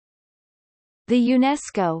The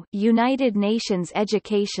UNESCO, United Nations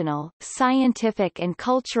Educational, Scientific and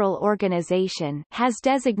Cultural Organization, has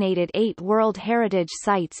designated 8 World Heritage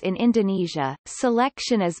Sites in Indonesia.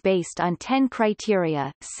 Selection is based on 10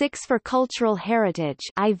 criteria, 6 for cultural heritage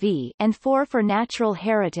 (IV) and 4 for natural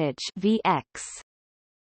heritage (VX).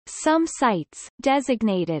 Some sites,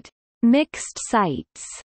 designated mixed sites,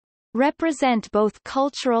 represent both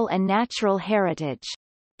cultural and natural heritage.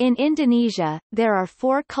 In Indonesia, there are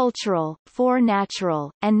 4 cultural, 4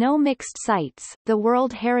 natural, and no mixed sites. The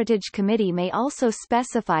World Heritage Committee may also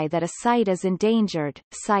specify that a site is endangered,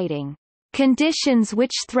 citing conditions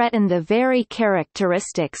which threaten the very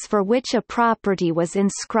characteristics for which a property was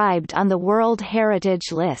inscribed on the World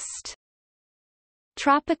Heritage List.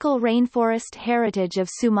 Tropical rainforest heritage of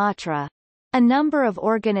Sumatra. A number of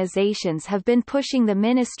organizations have been pushing the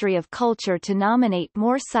Ministry of Culture to nominate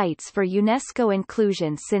more sites for UNESCO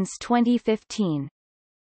inclusion since 2015.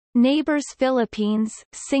 Neighbors Philippines,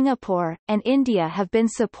 Singapore, and India have been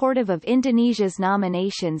supportive of Indonesia's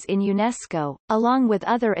nominations in UNESCO, along with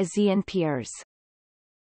other ASEAN peers.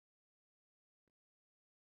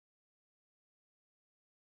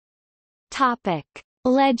 Topic: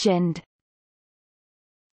 Legend.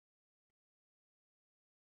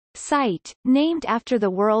 Site, named after the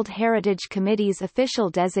World Heritage Committee's official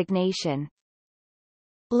designation.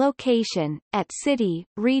 Location, at city,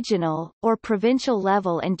 regional, or provincial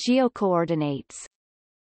level and geocoordinates.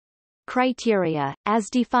 Criteria, as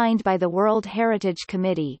defined by the World Heritage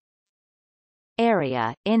Committee.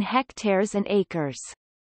 Area, in hectares and acres.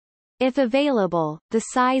 If available, the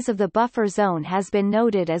size of the buffer zone has been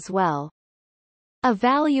noted as well. A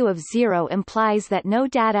value of 0 implies that no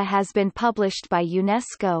data has been published by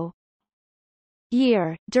UNESCO.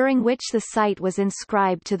 Year, during which the site was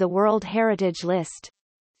inscribed to the World Heritage List.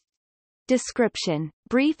 Description,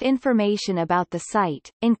 brief information about the site,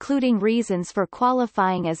 including reasons for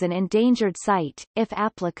qualifying as an endangered site, if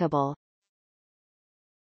applicable.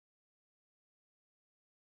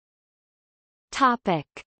 Topic: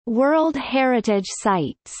 World Heritage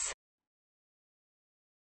Sites.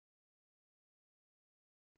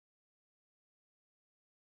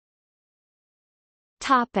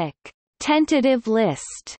 Topic: Tentative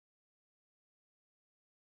list.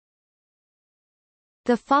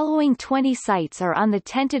 The following 20 sites are on the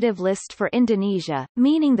tentative list for Indonesia,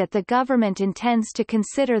 meaning that the government intends to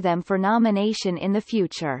consider them for nomination in the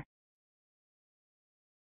future.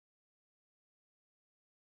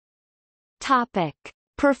 Topic: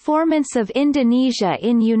 Performance of Indonesia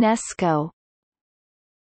in UNESCO.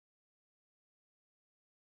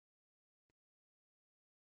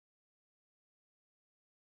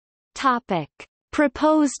 Topic: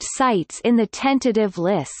 Proposed sites in the tentative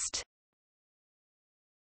list.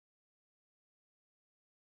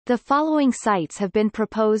 The following sites have been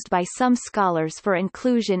proposed by some scholars for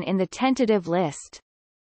inclusion in the tentative list.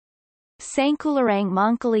 Sangkularang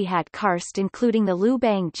Mongkalihat Karst including the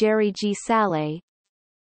Lubang Jeriji Saleh.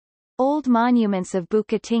 Old monuments of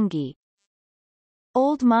Bukittinggi.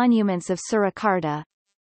 Old monuments of Surakarta.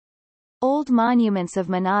 Old monuments of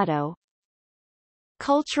Manado.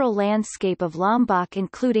 Cultural landscape of Lombok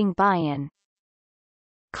including Bayan.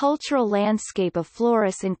 Cultural landscape of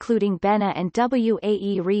Flores including Bena and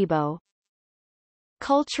Wae Rebo.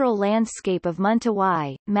 Cultural landscape of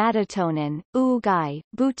Mentawai, Matatonan, Ugai,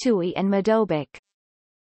 Butui and Madobik.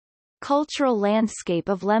 Cultural landscape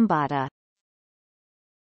of Lembata.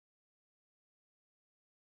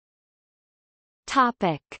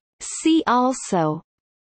 Topic. See also: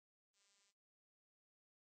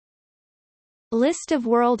 List of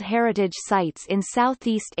World Heritage Sites in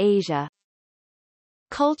Southeast Asia.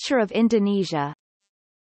 Culture of Indonesia.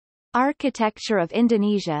 Architecture of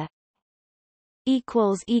Indonesia.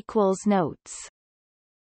 Notes